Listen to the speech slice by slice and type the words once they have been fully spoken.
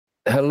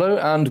Hello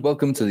and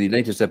welcome to the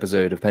latest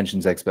episode of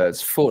Pensions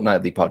Experts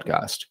Fortnightly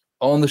Podcast.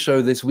 On the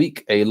show this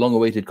week, a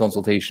long-awaited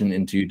consultation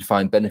into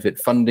defined benefit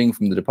funding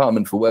from the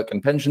Department for Work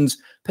and Pensions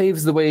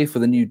paves the way for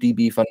the new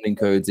DB funding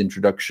code's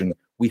introduction,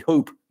 we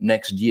hope,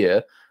 next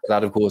year.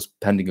 That, of course,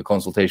 pending a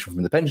consultation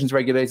from the pensions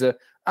regulator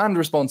and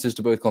responses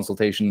to both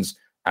consultations,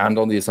 and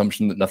on the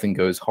assumption that nothing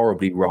goes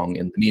horribly wrong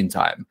in the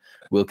meantime.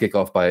 We'll kick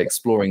off by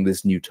exploring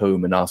this new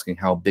tome and asking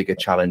how big a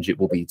challenge it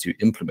will be to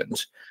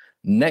implement.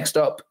 Next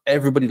up,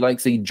 everybody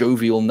likes a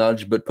jovial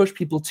nudge, but push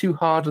people too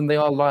hard and they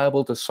are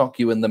liable to sock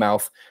you in the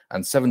mouth,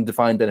 and 7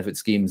 defined benefit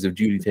schemes have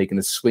duly taken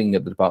a swing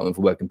at the Department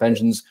for Work and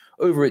Pensions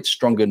over its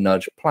stronger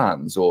nudge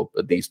plans, or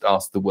at least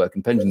asked the Work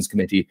and Pensions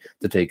Committee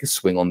to take a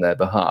swing on their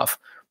behalf.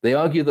 They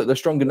argue that the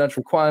stronger nudge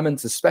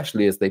requirements,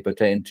 especially as they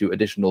pertain to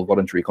additional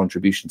voluntary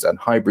contributions and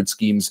hybrid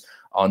schemes,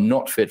 are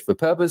not fit for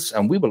purpose,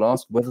 and we will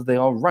ask whether they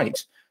are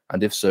right,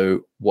 and if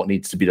so, what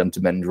needs to be done to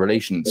mend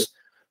relations.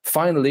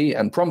 Finally,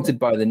 and prompted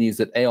by the news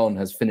that Aon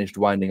has finished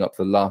winding up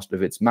the last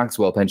of its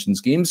Maxwell pension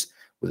schemes,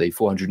 with a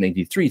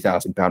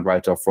 £483,000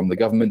 write-off from the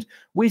government,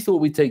 we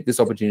thought we'd take this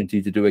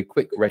opportunity to do a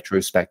quick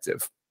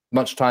retrospective.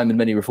 Much time and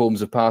many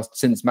reforms have passed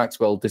since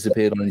Maxwell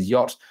disappeared on his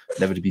yacht,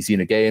 never to be seen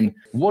again.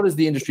 What has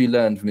the industry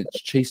learned from its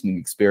chastening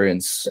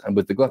experience? And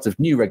with the glut of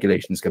new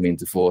regulations coming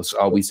into force,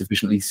 are we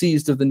sufficiently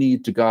seized of the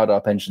need to guard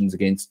our pensions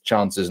against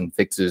chances and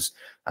fixers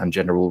and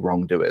general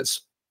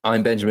wrongdoers?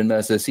 I'm Benjamin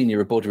Mercer, Senior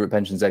Reporter at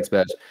Pensions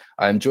Expert.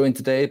 I am joined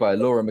today by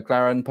Laura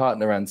McLaren,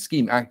 Partner and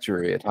Scheme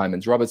Actuary at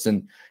Hymans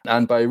Robertson,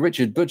 and by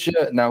Richard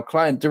Butcher, now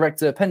Client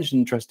Director,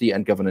 Pension Trustee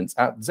and Governance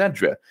at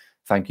Zedra.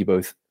 Thank you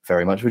both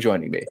very much for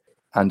joining me.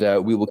 And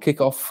we will kick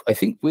off, I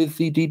think, with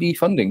the DB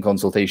funding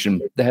consultation.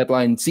 The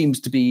headline seems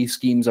to be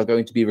schemes are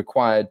going to be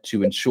required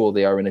to ensure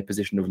they are in a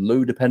position of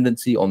low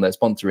dependency on their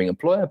sponsoring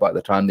employer by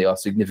the time they are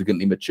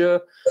significantly mature.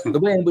 The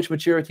way in which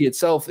maturity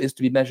itself is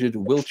to be measured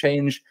will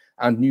change,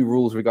 and new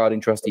rules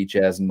regarding trustee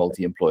chairs and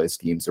multi-employer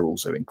schemes are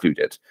also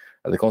included.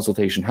 The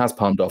consultation has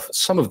palmed off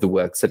some of the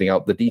work setting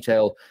out the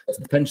detail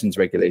to the pensions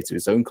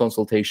regulator's own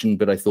consultation,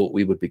 but I thought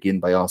we would begin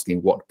by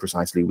asking what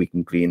precisely we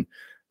can glean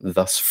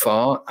thus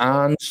far.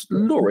 And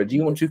Laura, do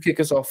you want to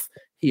kick us off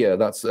here?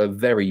 That's a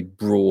very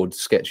broad,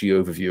 sketchy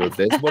overview of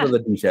this. What are the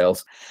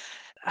details?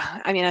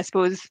 I mean, I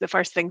suppose the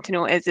first thing to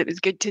note is it was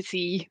good to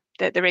see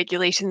that the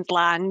regulations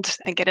land.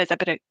 I think it is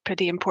a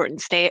pretty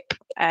important step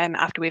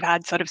after we've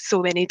had sort of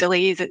so many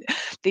delays.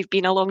 They've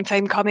been a long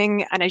time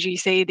coming. And as you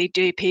say, they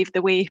do pave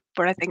the way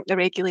for, I think, the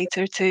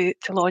regulator to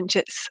launch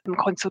its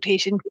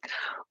consultation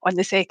on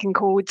the second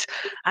code.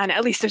 And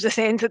at least there's a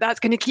sense that that's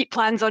going to keep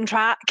plans on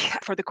track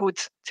for the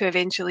codes to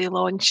eventually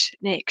launch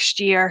next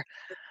year.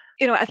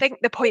 You know, I think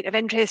the point of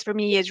interest for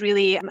me is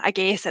really, I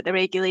guess, that the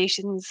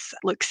regulations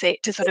look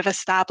set to sort of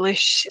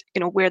establish,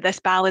 where this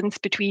balance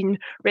between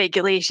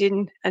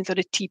regulation and sort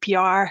of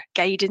TPR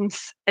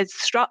guidance is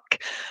struck.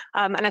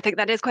 And I think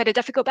that is quite a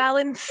difficult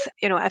balance.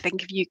 I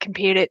think if you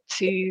compare it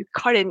to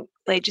current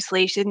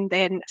legislation,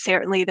 then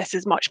certainly this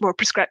is much more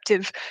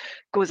prescriptive,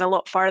 goes a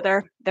lot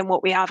further than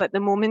what we have at the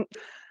moment.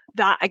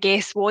 That, I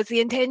guess, was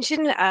the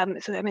intention. I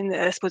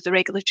suppose the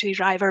regulatory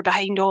driver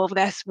behind all of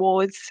this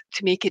was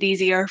to make it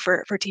easier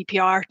for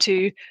TPR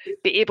to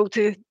be able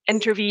to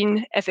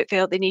intervene if it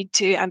felt they need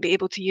to and be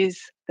able to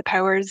use the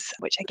powers,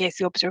 which I guess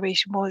the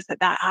observation was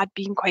that had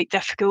been quite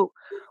difficult,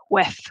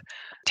 with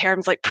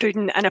terms like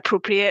prudent and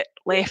appropriate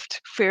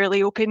left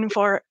fairly open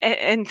for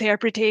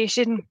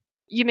interpretation.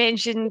 You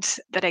mentioned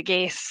that, I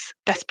guess,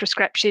 this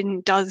prescription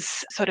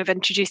does sort of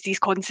introduce these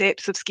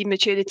concepts of scheme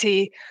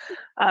maturity,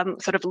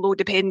 sort of low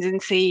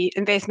dependency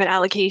investment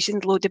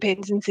allocations, low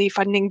dependency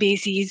funding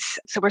bases.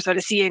 So we're sort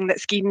of seeing that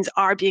schemes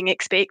are being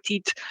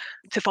expected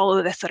to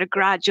follow this sort of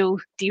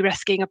gradual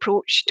de-risking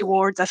approach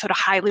towards a sort of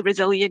highly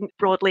resilient,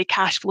 broadly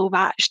cash flow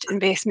matched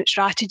investment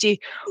strategy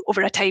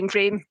over a time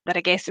frame that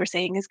I guess they're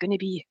saying is going to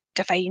be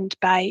defined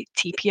by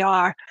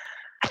TPR.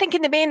 I think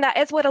in the main, that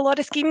is what a lot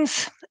of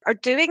schemes are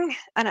doing.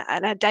 And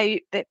I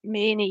doubt that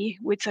many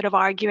would sort of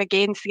argue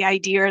against the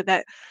idea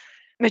that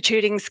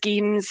maturing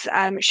schemes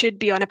should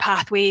be on a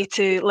pathway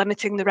to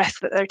limiting the risk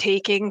that they're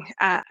taking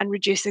and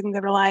reducing the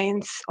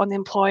reliance on the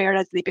employer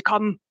as they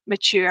become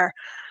mature.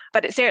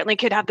 But it certainly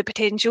could have the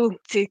potential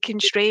to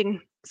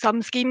constrain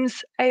some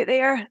schemes out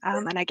there.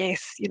 And I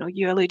guess,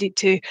 you alluded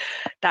to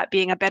that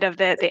being a bit of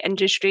the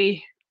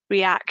industry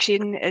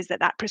reaction, is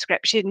that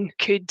prescription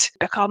could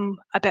become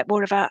a bit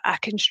more of a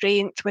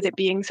constraint, with it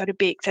being sort of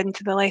baked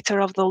into the letter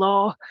of the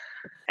law.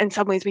 In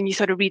some ways, when you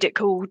sort of read it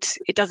cold,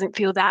 it doesn't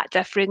feel that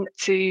different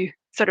to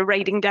sort of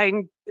writing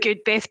down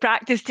good best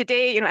practice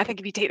today. I think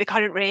if you take the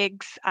current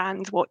regs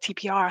and what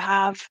TPR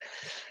have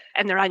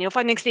in their annual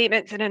funding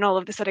statements and in all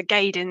of the sort of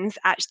guidance,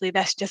 actually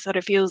this just sort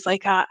of feels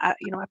like a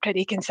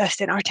pretty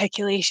consistent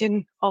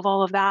articulation of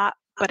all of that.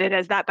 But it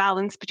is that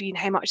balance between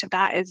how much of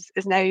that is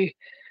now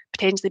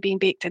potentially being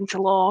baked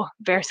into law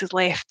versus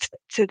left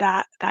to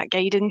that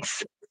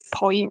guidance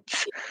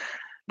point.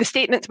 The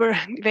statements were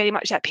very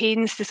much at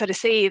pains to sort of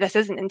say this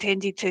isn't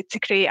intended to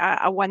create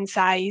a one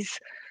size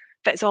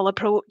one-size-fits-all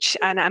approach.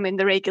 And I mean,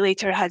 the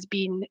regulator has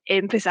been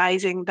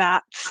emphasising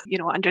that,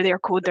 under their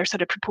code, they're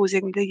sort of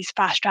proposing these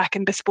fast-track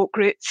and bespoke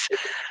routes.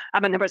 I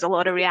mean, there was a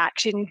lot of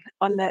reaction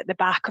on the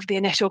back of the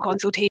initial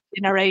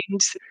consultation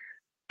around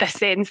the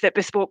sense that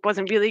bespoke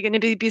wasn't really going to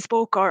be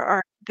bespoke,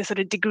 or the sort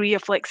of degree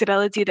of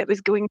flexibility that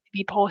was going to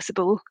be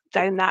possible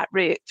down that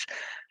route.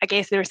 I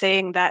guess they're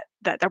saying that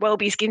there will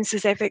be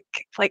scheme-specific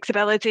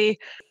flexibility.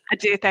 I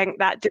do think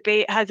that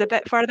debate has a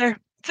bit further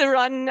to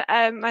run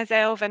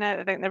myself, and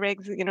I think the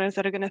regs,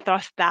 sort of going to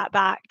thrust that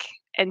back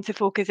into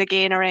focus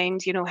again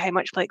around, how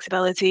much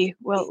flexibility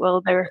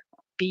will there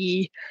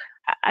be.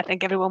 I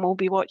think everyone will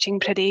be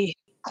watching pretty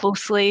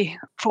closely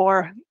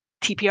for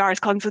TPR's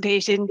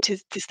consultation to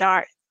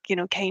start,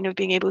 kind of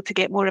being able to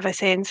get more of a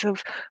sense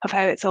of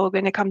how it's all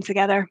going to come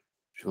together.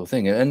 Sure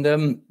thing.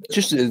 And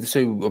just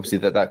so obviously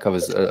that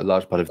covers a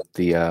large part of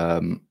the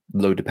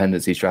low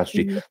dependency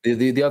strategy.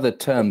 Mm-hmm. The other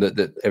term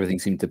that everything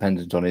seems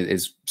dependent on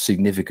is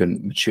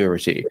significant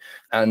maturity.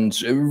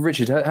 And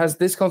Richard, has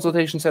this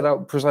consultation set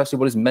out precisely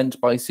what is meant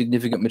by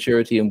significant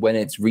maturity and when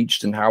it's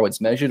reached and how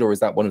it's measured, or is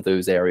that one of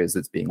those areas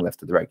that's being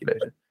left to the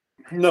regulator?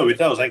 No, it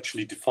does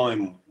actually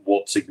define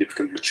what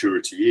significant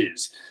maturity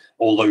is,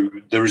 although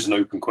there is an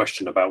open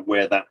question about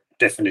where that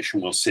definition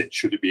will sit.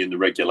 Should it be in the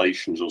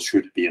regulations or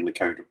should it be in the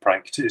code of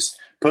practice?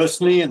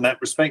 Personally, in that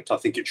respect, I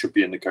think it should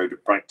be in the code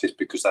of practice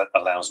because that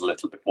allows a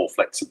little bit more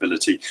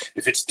flexibility.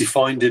 If it's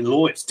defined in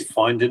law, it's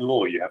defined in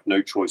law. You have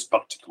no choice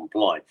but to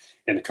comply.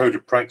 In the code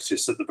of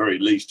practice, at the very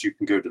least, you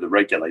can go to the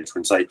regulator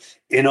and say,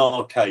 in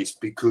our case,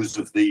 because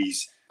of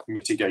these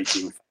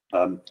mitigating,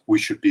 we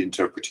should be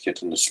interpreting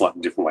it in a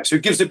slightly different way. So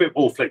it gives a bit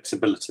more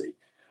flexibility.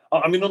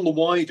 I mean, on the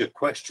wider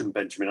question,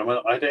 Benjamin,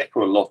 I'd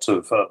echo a lot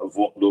of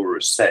what Laura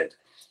has said.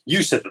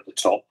 You said at the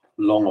top,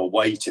 long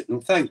awaited,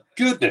 and thank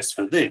goodness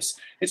for this.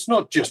 It's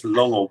not just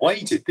long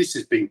awaited. This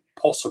has been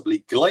possibly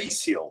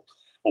glacial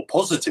or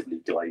positively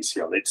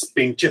glacial. It's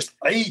been just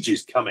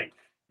ages coming.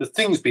 The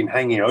thing's been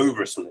hanging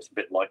over us a little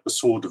bit like the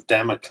sword of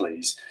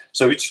Damocles.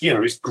 So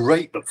it's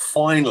great that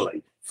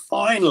finally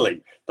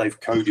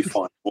they've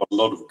codified what a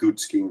lot of good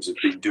schemes have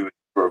been doing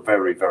for a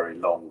very, very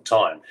long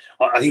time.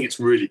 I think it's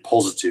really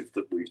positive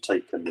that we've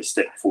taken this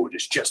step forward.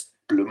 It's just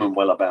blooming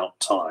well about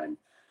time.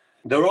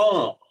 There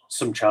are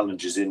some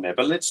challenges in there,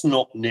 but let's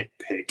not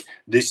nitpick.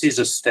 This is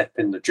a step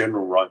in the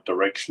general right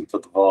direction for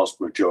the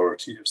vast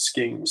majority of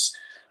schemes.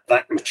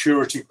 That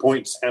maturity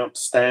point's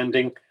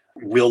outstanding.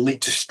 We'll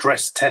need to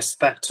stress test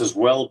that as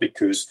well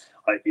because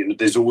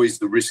there's always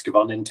the risk of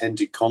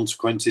unintended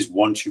consequences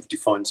once you've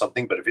defined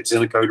something, but if it's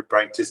in a code of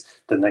practice,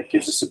 then that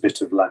gives us a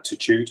bit of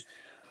latitude.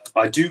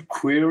 I do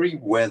query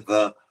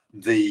whether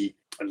the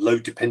low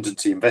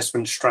dependency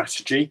investment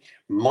strategy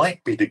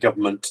might be the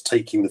government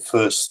taking the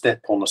first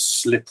step on a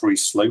slippery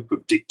slope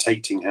of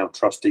dictating how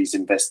trustees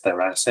invest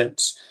their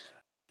assets.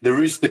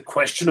 There is the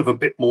question of a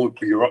bit more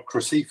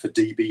bureaucracy for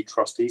DB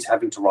trustees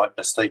having to write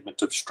a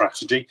statement of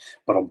strategy.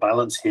 But on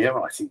balance here,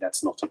 I think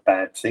that's not a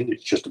bad thing.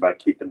 It's just about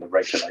keeping the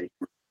regulator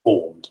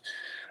informed.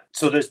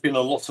 So there's been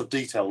a lot of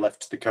detail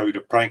left to the code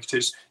of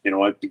practice.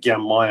 I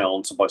began my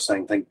answer by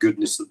saying, thank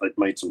goodness that they've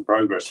made some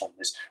progress on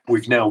this.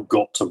 We've now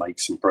got to make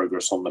some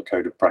progress on the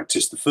code of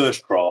practice. The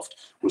first draft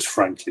was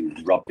frankly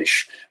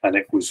rubbish, and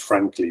it was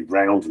frankly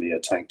roundly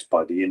attacked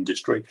by the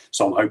industry.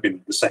 So I'm hoping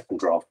that the second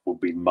draft will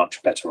be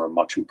much better and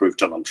much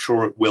improved, and I'm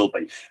sure it will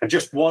be. And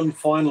just one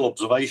final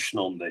observation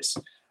on this,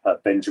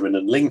 Benjamin,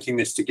 and linking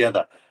this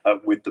together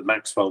with the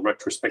Maxwell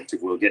retrospective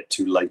we'll get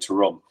to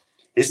later on.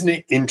 Isn't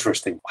it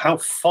interesting how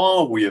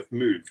far we have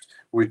moved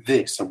with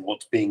this and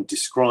what's being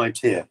described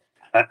here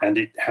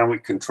and how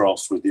it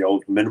contrasts with the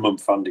old minimum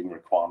funding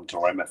requirement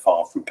or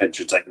MFR from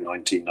Pensions Act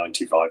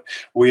 1995.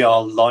 We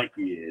are light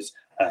years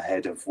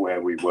ahead of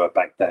where we were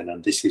back then,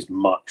 and this is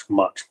much,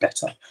 much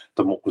better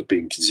than what was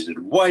being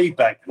considered way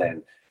back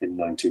then in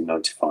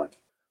 1995.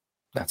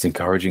 That's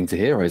encouraging to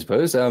hear, I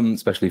suppose,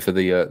 especially for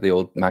the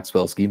old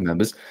Maxwell scheme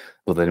members,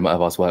 although they might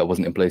have asked why it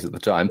wasn't in place at the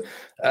time.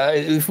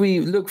 If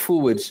we look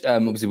forward,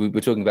 obviously we're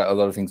talking about a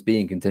lot of things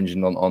being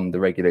contingent on the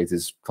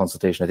regulator's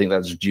consultation. I think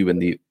that's due in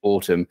the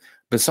autumn.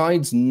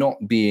 Besides not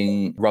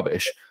being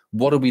rubbish,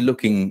 what are we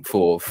looking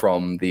for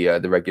from the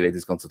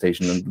regulator's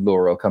consultation? And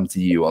Laura, I'll come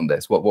to you on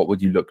this. What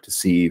would you look to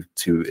see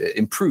to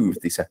improve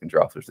the second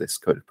draft of this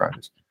code of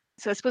practice?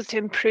 So I suppose to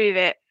improve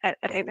it, I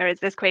think there is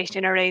this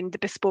question around the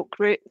bespoke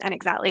route and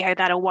exactly how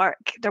that'll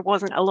work. There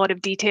wasn't a lot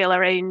of detail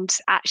around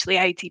actually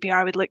how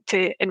TPR would look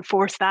to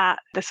enforce that,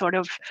 the sort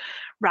of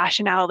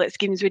rationale that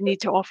schemes would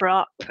need to offer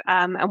up,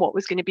 and what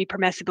was going to be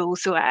permissible.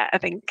 So I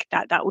think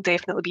that will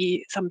definitely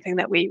be something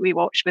that we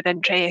watch with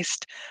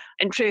interest.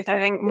 In truth,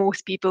 I think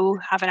most people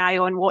have an eye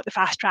on what the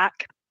fast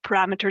track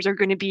parameters are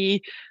going to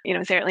be,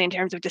 certainly in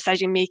terms of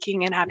decision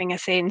making and having a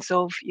sense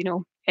of,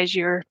 is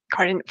your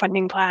current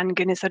funding plan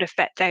going to sort of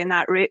fit down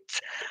that route?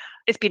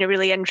 It's been a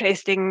really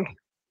interesting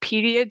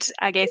period.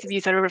 I guess if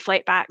you sort of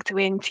reflect back to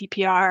when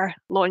TPR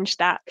launched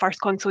that first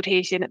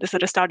consultation at the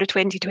sort of start of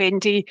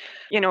 2020,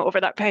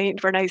 over that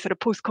point, we're now sort of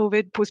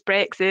post-COVID,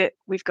 post-Brexit,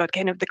 we've got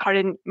kind of the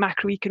current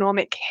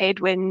macroeconomic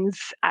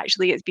headwinds.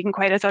 Actually, it's been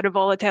quite a sort of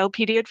volatile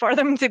period for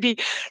them to be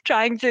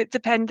trying to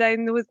pin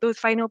down those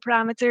final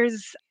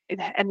parameters.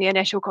 In the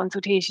initial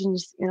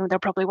consultations, there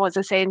probably was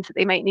a sense that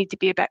they might need to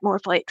be a bit more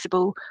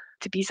flexible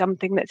to be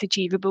something that's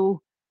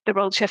achievable. The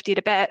world shifted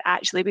a bit.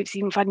 Actually, we've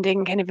seen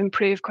funding kind of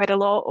improve quite a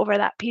lot over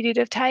that period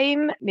of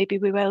time. Maybe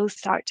we will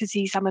start to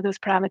see some of those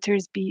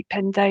parameters be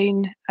pinned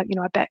down,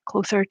 a bit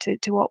closer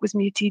to what was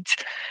mooted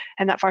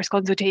in that first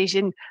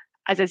consultation.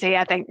 As I say,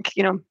 I think,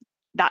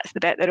 that's the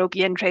bit that'll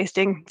be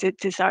interesting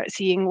to start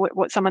seeing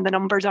what some of the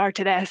numbers are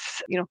to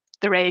this.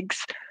 The regs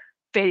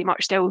very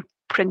much still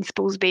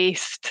principles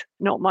based,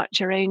 not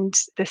much around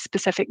the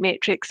specific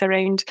metrics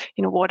around,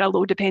 what a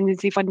low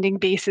dependency funding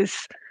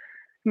basis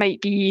might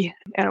be,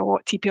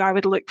 what TPR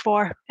would look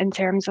for in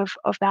terms of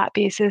that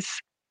basis.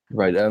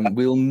 Right.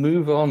 We'll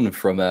move on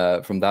from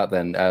that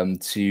then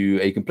to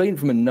a complaint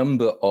from a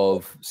number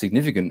of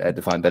significant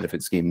defined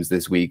benefit schemes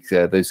this week.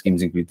 Those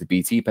schemes include the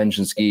BT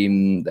pension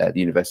scheme, the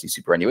University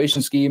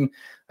Superannuation Scheme,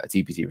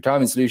 TPT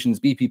Retirement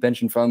Solutions, BP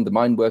Pension Fund, the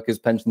Mine Workers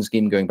Pension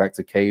Scheme going back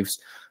to Caves,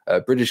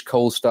 British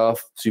Coal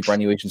Staff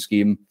Superannuation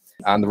Scheme,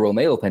 and the Royal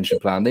Mail Pension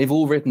Plan. They've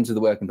all written to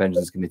the Work and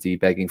Pensions Committee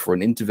begging for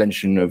an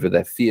intervention over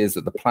their fears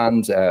that the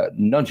planned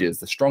nudges,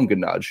 the stronger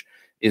nudge,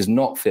 is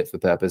not fit for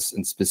purpose,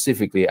 and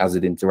specifically as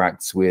it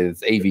interacts with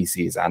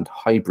AVCs and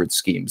hybrid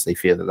schemes. They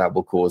fear that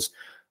will cause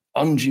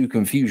undue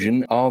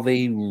confusion. Are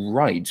they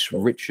right?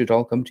 Richard,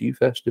 I'll come to you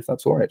first, if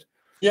that's all right.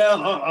 Yeah,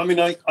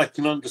 I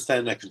can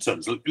understand their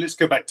concerns. Let's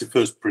go back to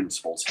first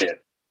principles here.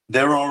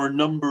 There are a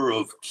number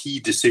of key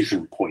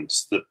decision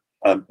points that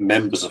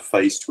members are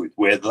faced with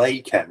where they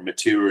can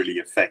materially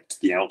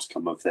affect the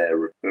outcome of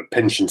their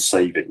pension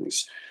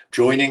savings.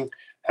 Joining,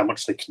 how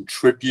much they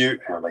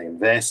contribute, how they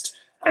invest,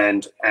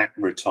 and at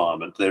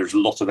retirement. There's a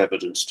lot of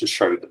evidence to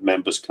show that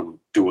members can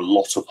do a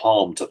lot of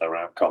harm to their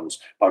outcomes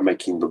by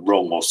making the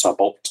wrong or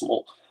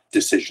suboptimal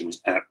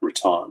decisions at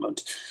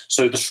retirement.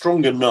 So the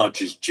stronger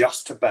nudge is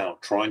just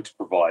about trying to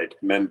provide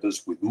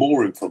members with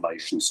more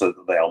information so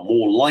that they are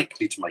more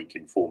likely to make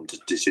informed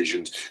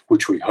decisions,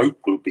 which we hope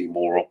will be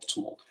more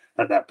optimal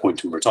at that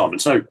point in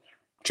retirement. So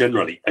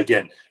generally,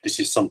 again, this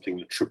is something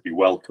that should be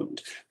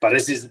welcomed. But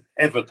as is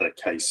ever the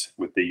case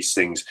with these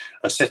things,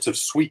 a set of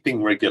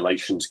sweeping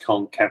regulations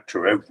can't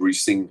capture every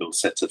single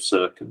set of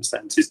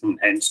circumstances, and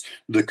hence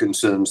the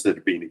concerns that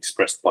have been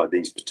expressed by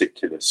these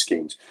particular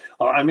schemes.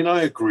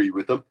 I agree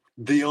with them.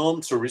 The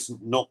answer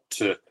isn't not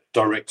to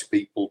direct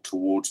people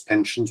towards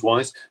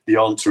PensionsWise. The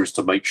answer is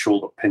to make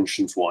sure that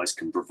PensionsWise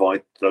can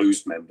provide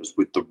those members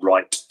with the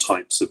right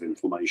types of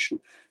information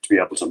to be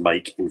able to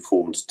make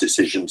informed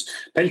decisions.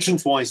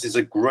 PensionsWise is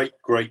a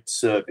great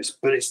service,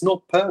 but it's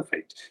not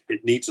perfect.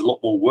 It needs a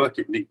lot more work.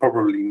 It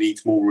probably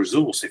needs more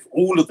resource if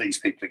all of these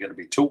people are going to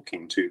be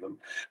talking to them.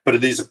 But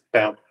it is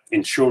about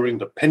ensuring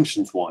that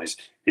PensionsWise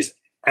is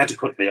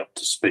adequately up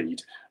to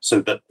speed so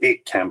that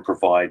it can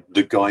provide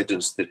the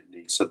guidance that it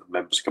needs so that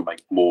members can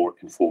make more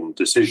informed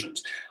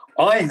decisions.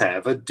 I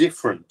have a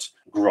different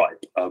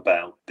gripe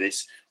about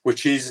this,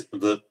 which is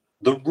that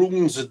the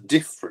rules are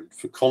different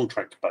for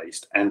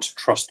contract-based and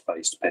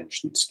trust-based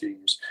pension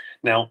schemes.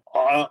 Now,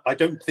 I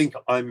don't think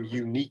I'm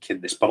unique in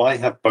this, but I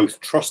have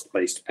both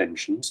trust-based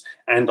pensions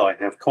and I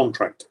have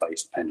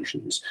contract-based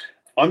pensions.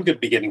 I'm going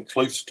to be getting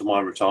closer to my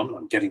retirement.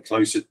 I'm getting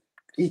closer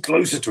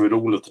to it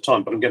all of the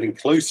time, but I'm getting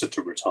closer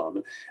to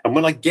retirement. And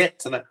when I get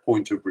to that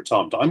point of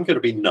retirement, I'm going to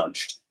be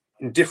nudged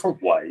in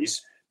different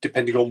ways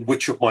depending on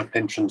which of my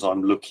pensions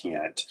I'm looking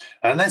at.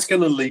 And that's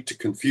going to lead to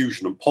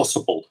confusion and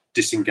possible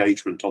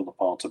disengagement on the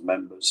part of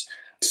members.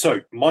 So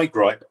my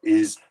gripe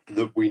is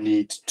that we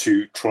need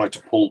to try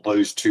to pull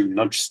those two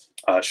nudge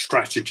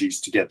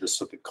strategies together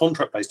so that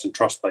contract-based and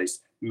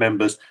trust-based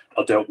members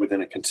are dealt with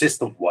in a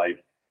consistent way.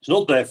 It's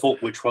not their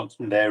fault which ones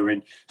they're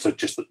in, so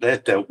just that they're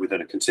dealt with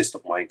in a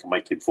consistent way and can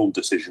make informed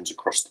decisions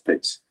across the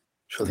piece.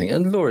 Sure thing.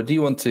 And Laura, do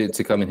you want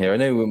to come in here? I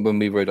know when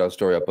we wrote our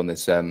story up on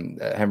this,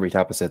 Henry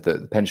Tapper said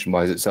that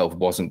PensionWise itself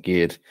wasn't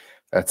geared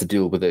to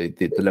deal with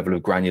the level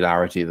of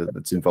granularity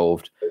that's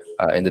involved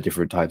in the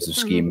different types of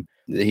scheme.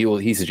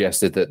 He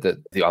suggested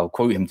that I'll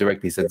quote him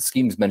directly, he said, the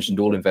schemes mentioned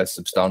all invest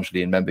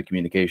substantially in member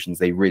communications.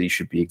 They really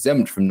should be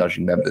exempt from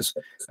nudging members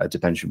to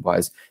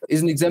PensionWise.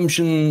 Is an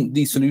exemption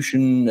the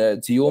solution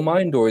to your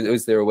mind, or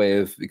is there a way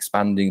of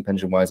expanding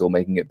PensionWise or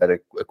making it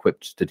better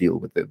equipped to deal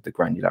with the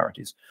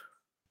granularities?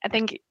 I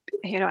think,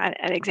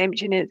 an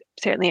exemption is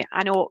certainly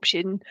an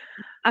option.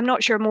 I'm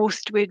not sure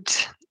most would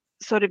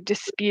sort of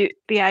dispute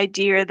the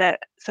idea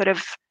that sort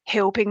of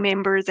helping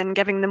members and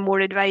giving them more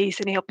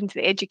advice and helping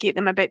to educate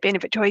them about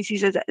benefit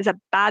choices is a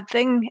bad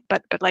thing.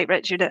 But like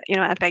Richard,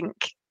 I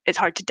think it's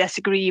hard to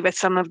disagree with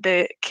some of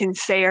the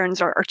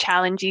concerns or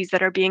challenges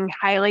that are being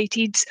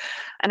highlighted.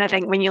 And I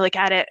think when you look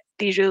at it,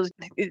 these rules,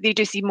 they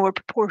do seem more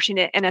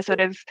proportionate in a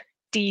sort of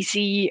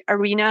DC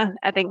arena.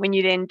 I think when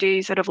you then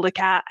do sort of look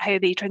at how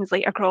they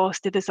translate across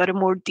to the sort of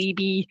more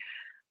DB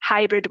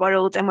hybrid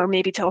world and we're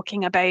maybe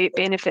talking about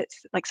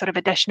benefits like sort of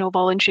additional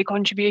voluntary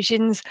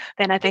contributions,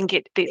 then I think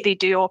they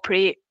do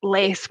operate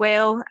less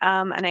well.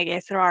 And I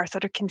guess there are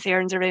sort of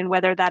concerns around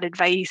whether that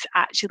advice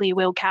actually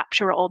will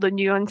capture all the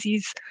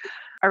nuances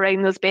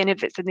around those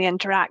benefits and the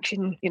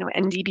interaction, in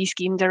DB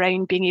schemes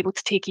around being able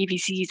to take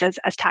EVCs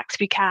as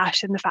tax-free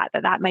cash, and the fact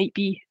that might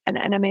be in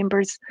a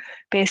member's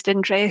best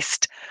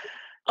interest.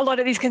 A lot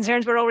of these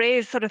concerns were all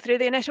raised sort of through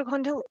the initial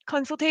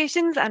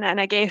consultations, and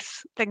I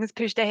guess things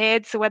pushed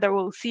ahead. So whether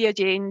we'll see a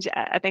change,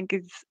 I think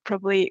is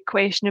probably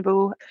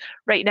questionable.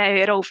 Right now,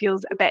 it all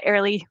feels a bit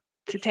early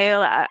to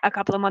tell. A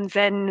couple of months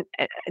in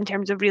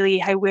terms of really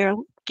how we're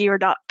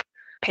geared up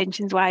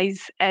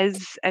pensions-wise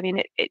is. I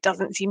mean, it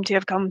doesn't seem to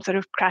have come sort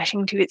of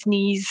crashing to its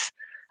knees.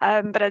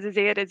 But as I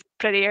say, it is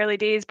pretty early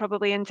days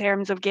probably in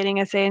terms of getting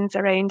a sense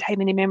around how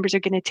many members are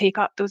going to take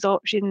up those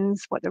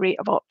options, what the rate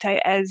of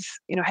opt-out is,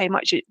 how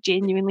much it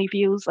genuinely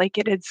feels like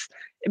it is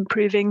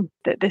improving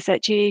the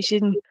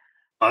situation.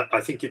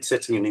 I think it's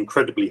setting an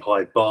incredibly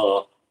high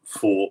bar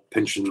for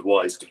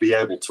PensionsWise to be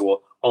able to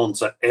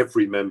answer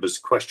every member's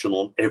question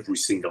on every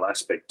single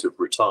aspect of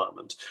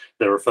retirement.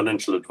 There are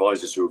financial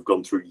advisors who have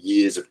gone through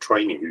years of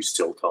training who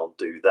still can't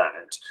do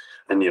that.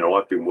 And,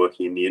 I've been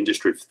working in the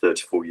industry for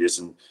 34 years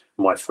and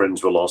my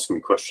friends will ask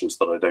me questions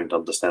that I don't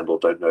understand or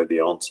don't know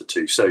the answer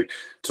to. So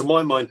to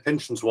my mind,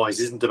 PensionsWise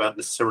isn't about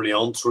necessarily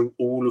answering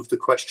all of the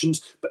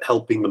questions, but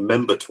helping the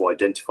member to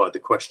identify the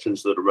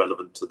questions that are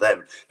relevant to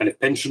them. And if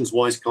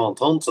PensionsWise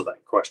can't answer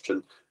that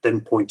question,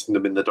 then pointing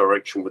them in the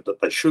direction that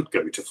they should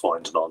go to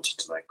find an answer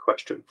to that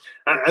question.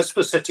 As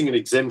for setting an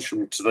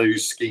exemption to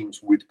those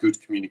schemes with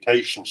good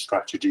communication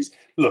strategies,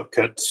 look,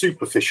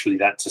 superficially,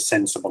 that's a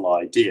sensible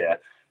idea.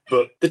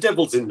 But the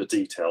devil's in the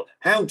detail.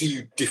 How do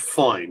you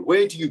define?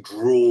 Where do you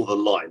draw the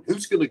line?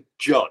 Who's going to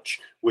judge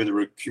whether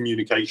a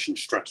communication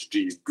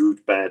strategy is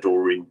good, bad,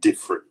 or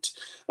indifferent?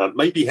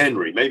 Maybe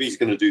Henry. Maybe he's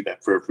going to do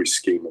that for every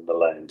scheme in the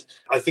land.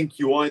 I think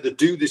you either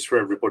do this for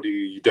everybody or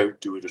you don't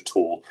do it at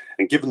all.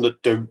 And given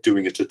that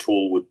doing it at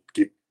all would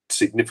give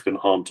significant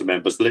harm to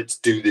members, let's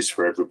do this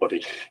for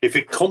everybody. If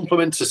it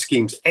complements a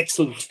scheme's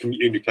excellent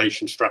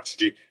communication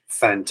strategy,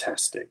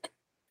 fantastic.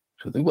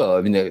 Well,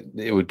 I mean,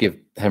 it would give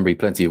Henry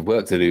plenty of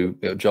work to do,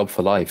 a job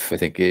for life, I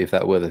think, if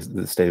that were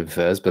the state of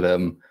affairs. But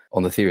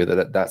on the theory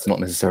that that's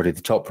not necessarily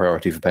the top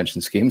priority for pension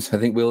schemes, I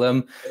think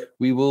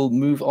we will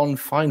move on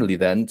finally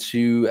then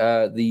to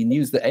the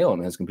news that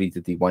Aon has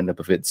completed the wind-up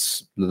of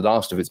the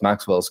last of its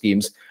Maxwell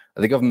schemes.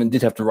 The government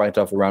did have to write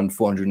off around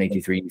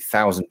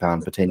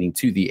 £483,000 pertaining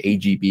to the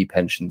AGB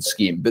pension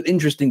scheme. But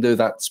interesting though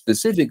that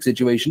specific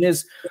situation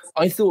is,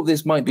 I thought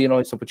this might be a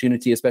nice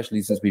opportunity,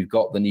 especially since we've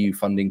got the new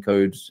funding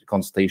code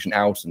consultation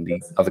out and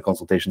the other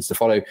consultations to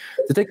follow,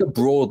 to take a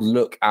broad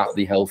look at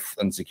the health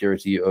and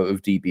security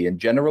of DB in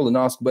general and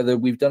ask whether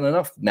we've done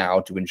enough now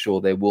to ensure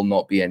there will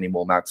not be any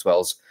more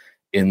Maxwells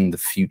in the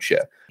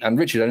future. And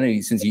Richard, I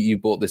know since you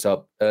brought this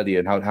up earlier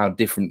and how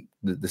different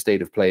the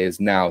state of play is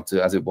now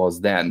to as it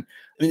was then,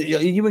 I mean,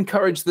 are you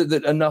encouraged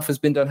that enough has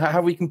been done?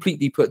 Have we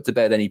completely put to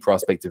bed any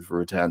prospect of a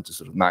return to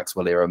sort of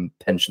Maxwell-era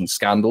pension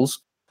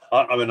scandals?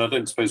 I mean, I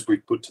don't suppose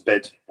we've put to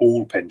bed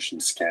all pension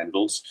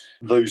scandals.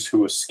 Those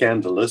who are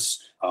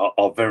scandalous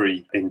are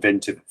very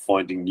inventive at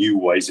finding new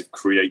ways of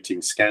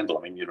creating scandal.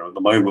 I mean, at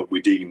the moment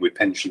we're dealing with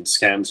pension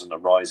scams and a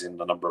rise in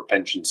the number of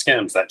pension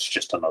scams. That's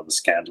just another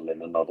scandal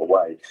in another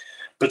way.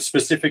 But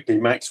specifically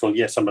Maxwell,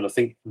 yes, I mean, I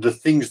think the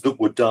things that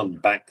were done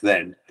back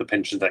then, the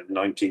Pensions Act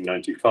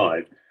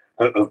 1995,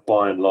 have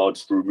by and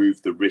large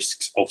removed the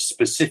risks of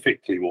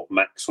specifically what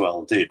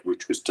Maxwell did,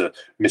 which was to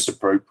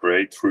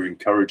misappropriate through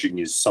encouraging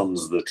his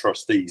sons, the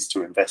trustees,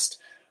 to invest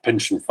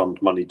pension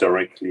fund money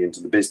directly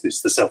into the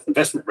business. The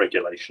self-investment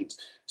regulations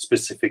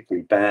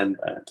specifically banned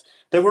that.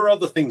 There were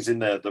other things in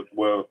there that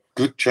were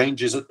good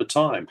changes at the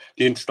time.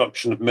 The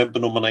introduction of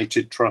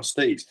member-nominated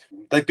trustees.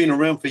 They've been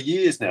around for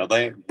years now.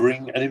 They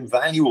bring an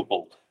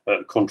invaluable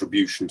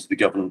contribution to the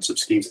governance of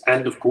schemes.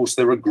 And of course,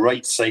 they're a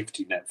great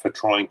safety net for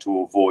trying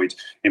to avoid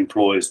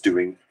employers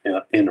doing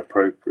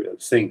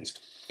inappropriate things.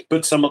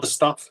 But some of the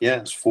stuff,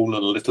 has fallen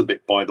a little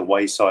bit by the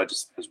wayside.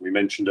 As we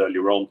mentioned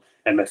earlier on,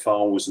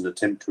 MFR was an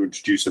attempt to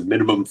introduce a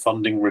minimum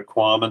funding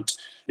requirement.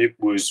 It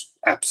was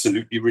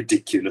absolutely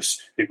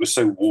ridiculous. It was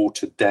so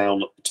watered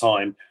down at the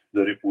time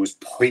that it was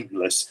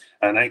pointless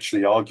and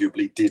actually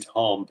arguably did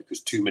harm because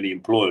too many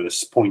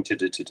employers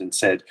pointed at it and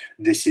said,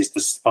 this is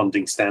the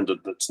funding standard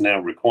that's now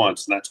required,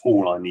 so that's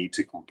all I need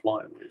to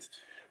comply with.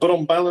 But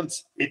on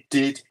balance, it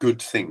did good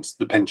things.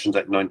 The Pensions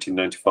Act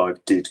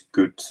 1995 did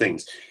good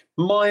things.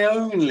 My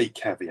only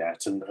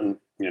caveat, and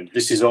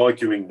this is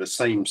arguing the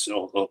same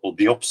or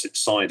the opposite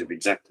side of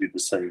exactly the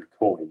same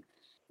coin,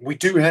 we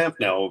do have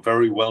now a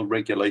very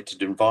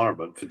well-regulated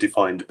environment for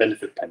defined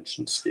benefit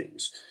pension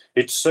schemes.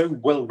 It's so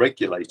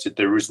well-regulated,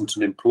 there isn't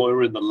an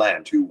employer in the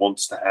land who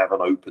wants to have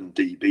an open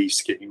DB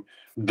scheme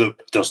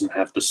that doesn't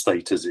have the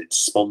state as its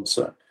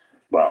sponsor.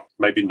 Well,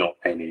 maybe not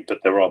any, but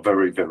there are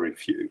very, very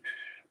few.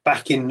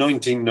 Back in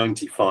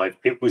 1995,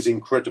 it was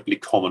incredibly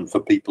common for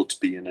people to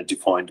be in a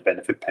defined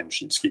benefit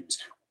pension schemes,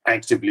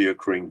 actively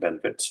accruing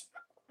benefits.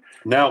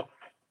 Now,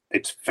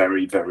 It's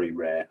very, very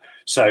rare.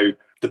 So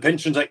the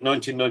Pensions Act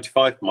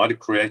 1995 might have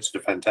created a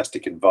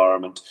fantastic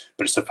environment,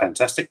 but it's a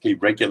fantastically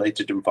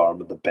regulated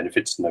environment that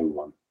benefits no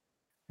one.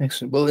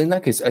 Excellent. Well, in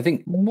that case, I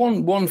think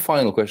one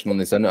final question on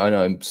this. I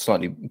know I'm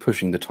slightly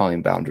pushing the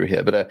time boundary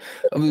here, but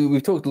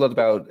we've talked a lot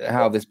about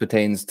how this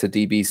pertains to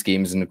DB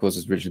schemes. And of course,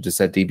 as Richard just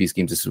said, DB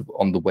schemes are sort of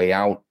on the way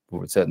out,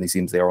 or it certainly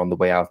seems they are on the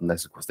way out,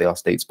 unless, of course, they are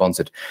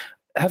state-sponsored.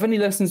 Have any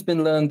lessons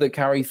been learned that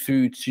carry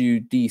through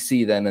to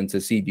DC then and to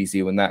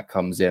CDC when that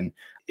comes in?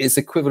 Is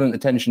equivalent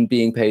attention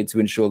being paid to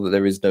ensure that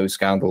there is no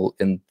scandal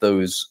in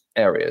those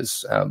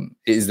areas?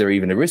 Is there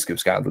even a risk of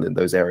scandal in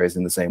those areas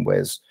in the same way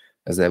as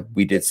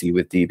we did see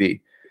with DB?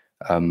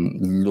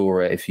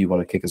 Laura, if you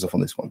want to kick us off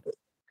on this one.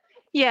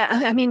 Yeah,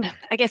 I mean,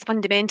 I guess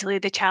fundamentally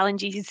the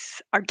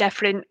challenges are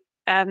different.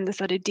 The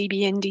sort of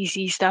DB and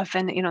DC stuff,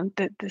 and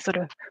the sort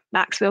of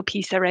Maxwell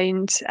piece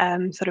around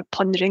sort of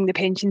plundering the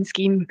pension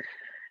scheme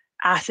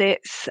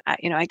assets.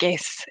 I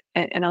guess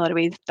in a lot of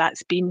ways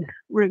that's been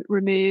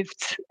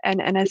removed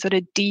in a sort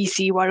of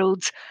DC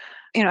world.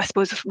 I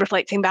suppose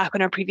reflecting back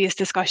on our previous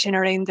discussion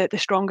around the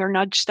stronger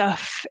nudge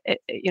stuff,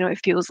 it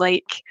feels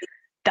like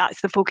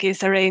that's the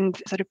focus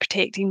around sort of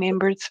protecting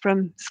members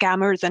from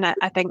scammers. And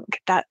I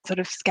think that sort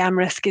of scam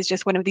risk is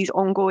just one of these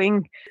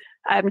ongoing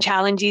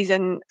challenges,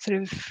 and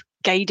sort of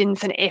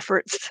guidance and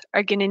efforts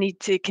are going to need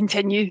to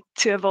continue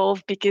to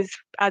evolve, because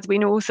as we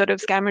know, sort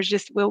of scammers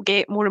just will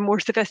get more and more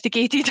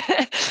sophisticated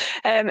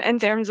in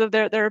terms of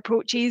their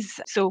approaches.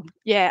 So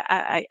yeah,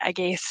 I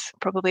guess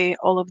probably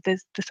all of the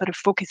sort of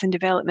focus and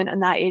development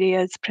in that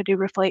area is pretty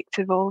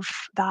reflective of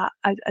that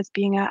as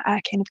being a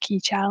kind of key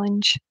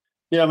challenge.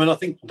 Yeah, I mean, I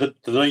think the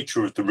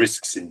nature of the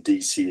risks in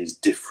DC is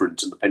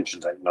different, and the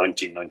Pensions Act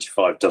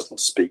 1995 doesn't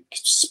speak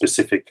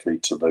specifically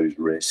to those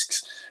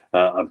risks.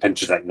 And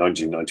Pensions Act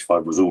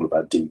 1995 was all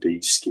about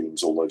DB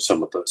schemes, although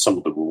some of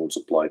the rules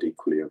applied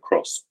equally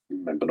across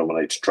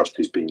member-nominated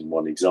trustees being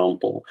one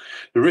example.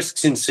 The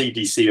risks in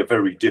CDC are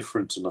very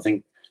different, and I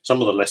think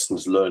some of the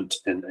lessons learned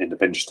in the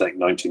Pensions Act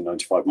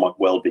 1995 might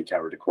well be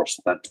carried across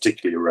that,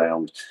 particularly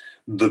around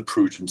the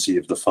prudency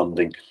of the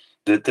funding.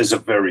 There's a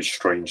very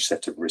strange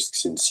set of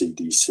risks in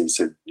CDC,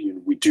 so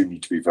we do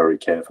need to be very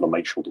careful and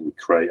make sure that we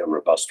create a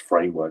robust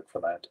framework for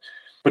that.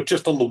 But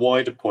just on the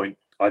wider point,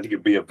 I think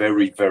it'd be a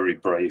very, very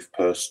brave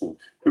person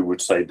who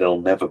would say there'll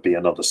never be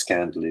another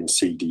scandal in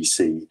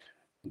CDC,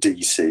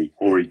 DC,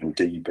 or even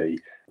DB.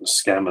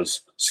 Scammers,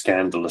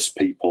 scandalous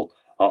people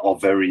are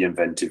very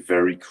inventive,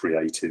 very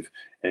creative.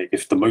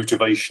 If the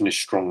motivation is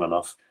strong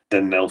enough,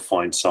 then they'll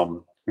find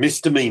some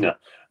misdemeanor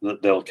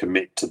that they'll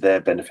commit to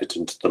their benefit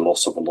and to the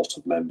loss of a lot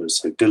of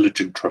members. So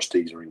diligent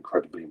trustees are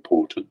incredibly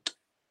important.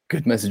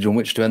 Good message on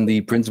which to end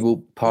the principal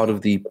part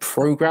of the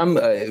programme.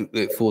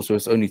 It falls to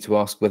us only to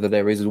ask whether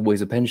there is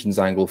always a pensions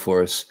angle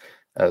for us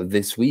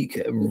this week.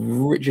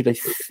 Richard, I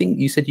think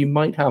you said you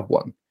might have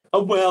one.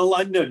 Well,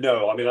 I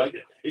no. I mean,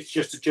 it's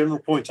just a general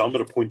point. I'm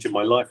at a point in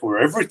my life where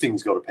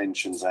everything's got a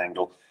pensions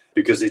angle,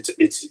 because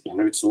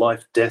it's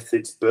life, death,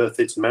 it's birth,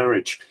 it's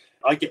marriage.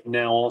 I get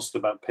now asked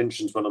about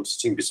pensions when I'm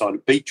sitting beside a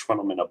beach, when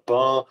I'm in a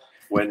bar,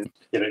 when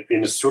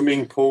in a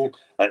swimming pool,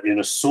 in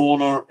a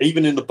sauna,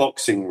 even in the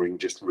boxing ring.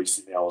 Just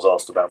recently, I was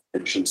asked about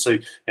pensions. So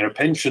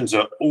pensions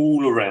are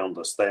all around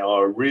us. They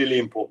are a really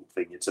important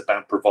thing. It's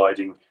about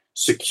providing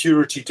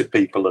security to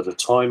people at a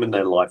time in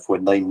their life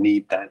when they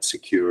need that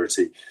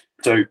security.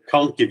 So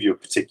can't give you a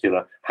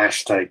particular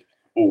hashtag,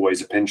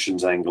 always a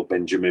pensions angle,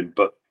 Benjamin,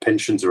 but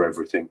pensions are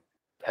everything.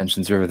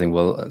 Pensions are everything.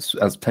 Well,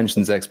 as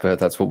pensions expert,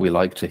 that's what we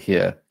like to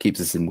hear. Keeps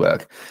us in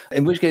work.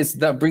 In which case,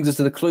 that brings us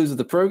to the close of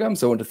the program.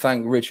 So I want to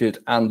thank Richard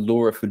and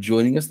Laura for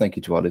joining us. Thank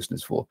you to our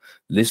listeners for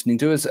listening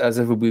to us. As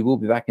ever, we will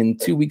be back in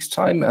 2 weeks'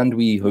 time, and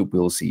we hope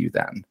we'll see you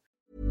then.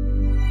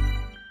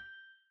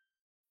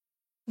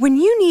 When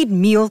you need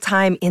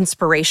mealtime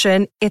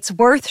inspiration, it's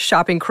worth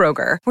shopping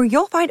Kroger, where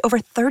you'll find over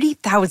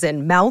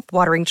 30,000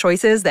 mouth-watering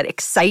choices that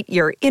excite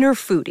your inner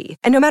foodie.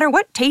 And no matter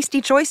what tasty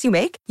choice you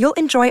make, you'll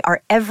enjoy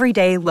our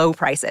everyday low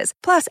prices,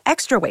 plus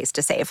extra ways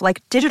to save,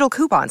 like digital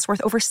coupons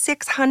worth over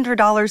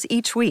 $600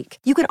 each week.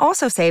 You can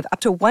also save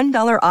up to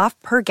 $1 off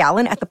per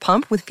gallon at the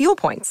pump with fuel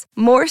points.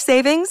 More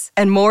savings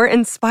and more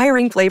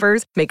inspiring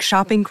flavors make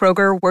shopping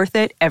Kroger worth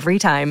it every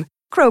time.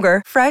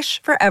 Kroger,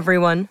 fresh for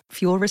everyone.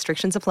 Fuel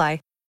restrictions apply.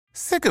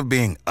 Sick of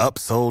being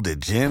upsold at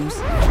gyms?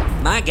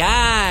 My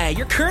guy,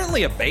 you're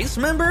currently a base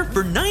member?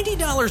 For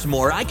 $90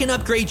 more, I can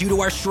upgrade you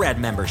to our Shred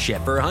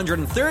membership. For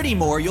 $130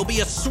 more, you'll be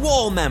a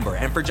Swole member.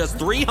 And for just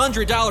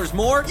 $300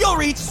 more, you'll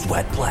reach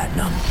Sweat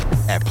Platinum.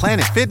 At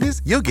Planet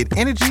Fitness, you'll get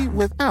energy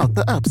without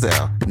the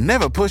upsell.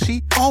 Never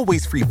pushy,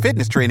 always free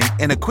fitness training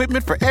and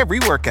equipment for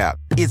every workout.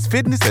 It's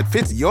fitness that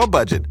fits your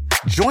budget.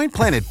 Join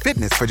Planet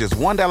Fitness for just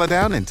 $1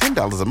 down and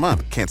 $10 a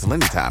month. Cancel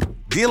anytime.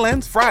 Deal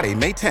ends Friday,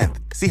 May 10th.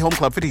 See Home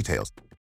Club for details.